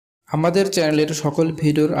আমাদের চ্যানেলের সকল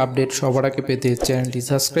ভিডিওর আপডেট সবার আগে পেতে চ্যানেলটি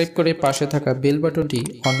সাবস্ক্রাইব করে পাশে থাকা বেল বাটনটি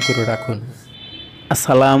অন করে রাখুন।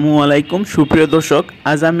 আসসালামু আলাইকুম সুপ্রিয় দর্শক,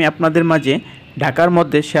 আজ আমি আপনাদের মাঝে ঢাকার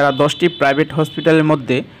মধ্যে সেরা 10টি প্রাইভেট হসপিটালের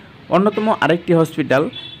মধ্যে অন্যতম আরেকটি হসপিটাল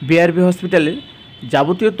বিআরবি হসপিটালের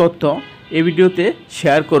যাবতীয় তথ্য এই ভিডিওতে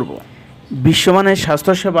শেয়ার করব। বিশ্বমানের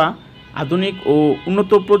স্বাস্থ্যসেবা, আধুনিক ও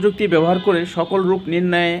উন্নত প্রযুক্তি ব্যবহার করে সকল রোগ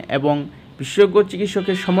নির্ণয়ে এবং বিশেষজ্ঞ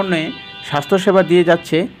চিকিৎসকের সমন্বয়ে স্বাস্থ্যসেবা দিয়ে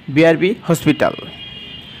যাচ্ছে বিআরবি হসপিটাল।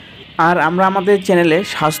 আর আমরা আমাদের চ্যানেলে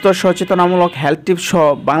স্বাস্থ্য সচেতনামূলক হেলথ টিপস সহ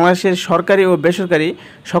বাংলাদেশের সরকারি ও বেসরকারি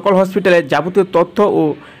সকল হসপিটালের যাবতীয় তথ্য ও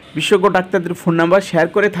বিশেষজ্ঞ ডাক্তারদের ফোন নাম্বার শেয়ার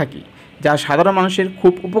করে থাকি, যা সাধারণ মানুষের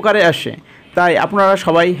খুব উপকারে আসে। তাই আপনারা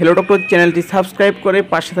সবাই হেলো ডক্টর চ্যানেলটি সাবস্ক্রাইব করে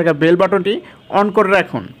পাশে থাকা বেল বাটনটি অন করে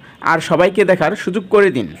রাখুন আর সবাইকে দেখার সুযোগ করে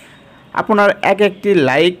দিন। আপনার একটি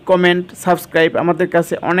লাইক, কমেন্ট, সাবস্ক্রাইব আমাদের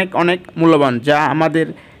কাছে অনেক অনেক মূল্যবান, যা আমাদের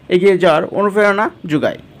এগিয়ে যাওয়ার অনুপ্রেরণা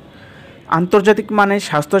যোগায়। আন্তর্জাতিক মানের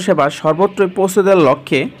স্বাস্থ্যসেবা সর্বত্র পৌঁছে দেওয়ার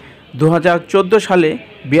লক্ষ্যে 2014 সালে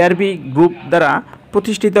বিআরবি গ্রুপ দ্বারা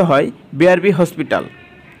প্রতিষ্ঠিত হয় বিআরবি হসপিটাল।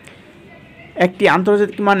 একটি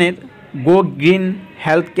আন্তর্জাতিক মানের গো গ্রিন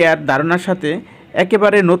হেলথ কেয়ার ধারণার সাথে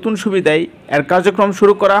একেবারে নতুন সুবিধায় এর কার্যক্রম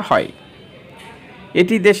শুরু করা হয়।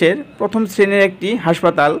 এটি দেশের প্রথম শ্রেণীর একটি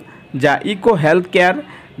হাসপাতাল, যা ইকো হেলথ কেয়ার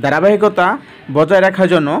ধারাবাহিকতা বজায় রাখার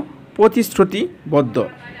জন্য প্রতিশ্রুতিবদ্ধ।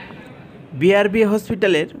 বিআরবি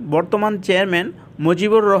হসপিটালের বর্তমান চেয়ারম্যান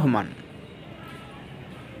মুজিবুর রহমান।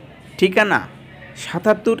 ঠিকানা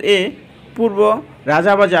 77A পূর্ব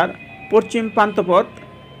রাজাবাজার, পশ্চিম পান্থপথ,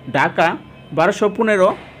 ঢাকা 1215,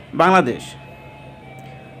 বাংলাদেশ।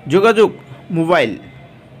 যোগাযোগ মোবাইল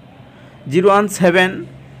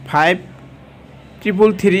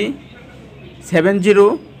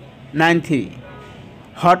 01753337093,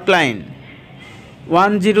 হটলাইন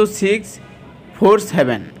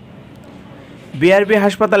 10647। বিআরবি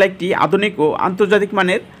হাসপাতাল একটি আধুনিক ও আন্তর্জাতিক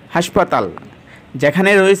মানের হাসপাতাল,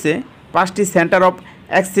 যেখানে রয়েছে 5টি সেন্টার অফ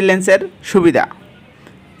এক্সিলেন্সের সুবিধা।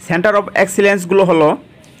 সেন্টার অফ এক্সিলেন্সগুলো হলো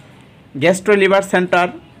gastro liver centre,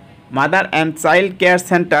 mother and child care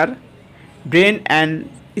centre, brain and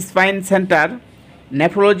spine centre,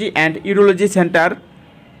 nephrology and urology centre,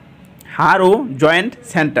 হাড় ও জয়েন্ট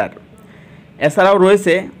সেন্টার। এছাড়াও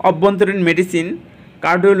রয়েছে অভ্যন্তরীণ medicine,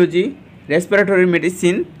 cardiology, respiratory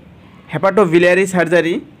medicine, হেপাটোভিলিয়ারি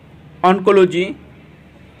surgery, oncology,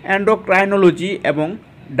 endocrinology এবং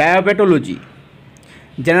ডায়াবেটোলজি,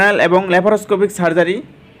 জেনারেল এবং laparoscopic surgery,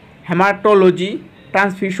 haematology,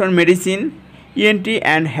 transfusion medicine, ENT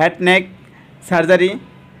and head neck surgery,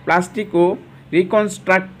 plastic O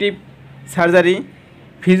reconstructive surgery,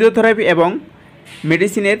 physiotherapy এবং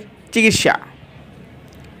মেডিসিনের চিকিৎসা।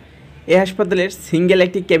 এই হাসপাতালের সিঙ্গেল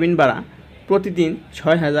একটি কেবিন ভাড়া প্রতিদিন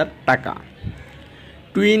 6000 টাকা,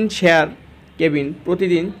 টুইন শেয়ার কেবিন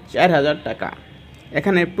প্রতিদিন 4000 টাকা।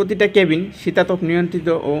 এখানে প্রতিটা কেবিন শীতাতপ নিয়ন্ত্রিত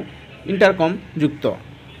ও ইন্টারকম যুক্ত।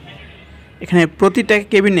 এখানে প্রতিটা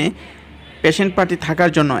কেবিনে পেশেন্ট পার্টি থাকার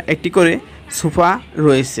জন্য একটি করে সোফা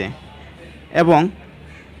রয়েছে এবং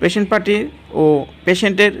পেশেন্ট পার্টি ও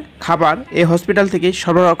পেশেন্টের খাবার এই হসপিটাল থেকে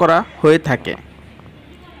সরবরাহ করা হয়ে থাকে।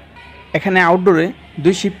 এখানে আউটডোরে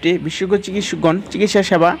 2 শিফটে বিশেষজ্ঞ চিকিৎসকগণ চিকিৎসা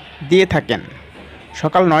সেবা দিয়ে থাকেন।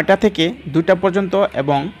 সকাল 9টা থেকে 2টা পর্যন্ত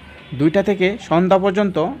এবং 2টা থেকে সন্ধ্যা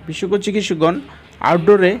পর্যন্ত বিশেষজ্ঞ চিকিৎসকগণ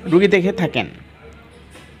আউটডোরে রুগী দেখে থাকেন।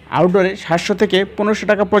 আউটডোরে 700 থেকে 1500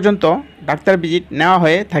 টাকা পর্যন্ত ডাক্তার ভিজিট নেওয়া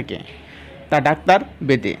হয়ে থাকে, তা ডাক্তার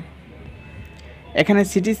বেদে। এখানে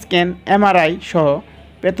সিটি স্ক্যান, এমআরআই সহ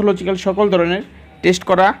প্যাথোলজিক্যাল সকল ধরনের টেস্ট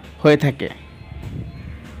করা হয়ে থাকে।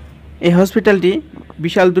 এই হসপিটালটি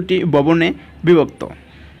বিশাল 2টি ভবনে বিভক্ত।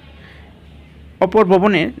 অপর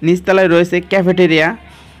ভবনের নিচতলায় রয়েছে ক্যাফেটেরিয়া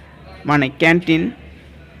মানে ক্যান্টিন,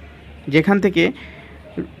 যেখান থেকে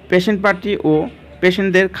পেশেন্ট পার্টি ও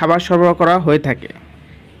পেশেন্টদের খাবার সরবরাহ করা হয়ে থাকে।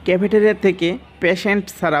 ক্যাফেটেরিয়া থেকে পেশেন্ট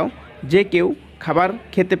ছাড়াও যে কেউ খাবার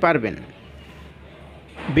খেতে পারবেন।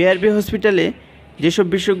 বিআরবি হসপিটালে যেসব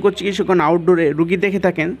বিশেষজ্ঞ চিকিৎসকগণ আউটডোরে রুগী দেখে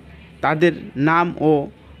থাকেন, তাদের নাম ও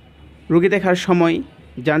রুগী দেখার সময়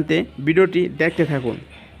জানতে ভিডিওটি দেখতে থাকুন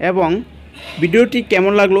এবং ভিডিওটি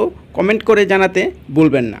কেমন লাগলো কমেন্ট করে জানাতে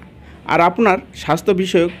ভুলবেন না। আর আপনার স্বাস্থ্য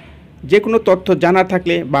বিষয়ক যে কোনো তথ্য জানার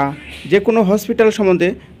থাকলে বা যে কোনো হসপিটাল সম্বন্ধে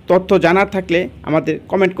তথ্য জানার থাকলে আমাদের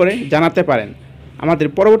কমেন্ট করে জানাতে পারেন। আমাদের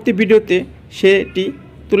পরবর্তী ভিডিওতে সেটি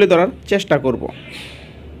তুলে ধরার চেষ্টা করব।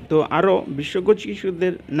 তো আরও বিশেষজ্ঞ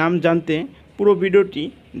চিকিৎসকদের নাম জানতে পুরো ভিডিওটি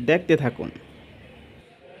দেখতে থাকুন।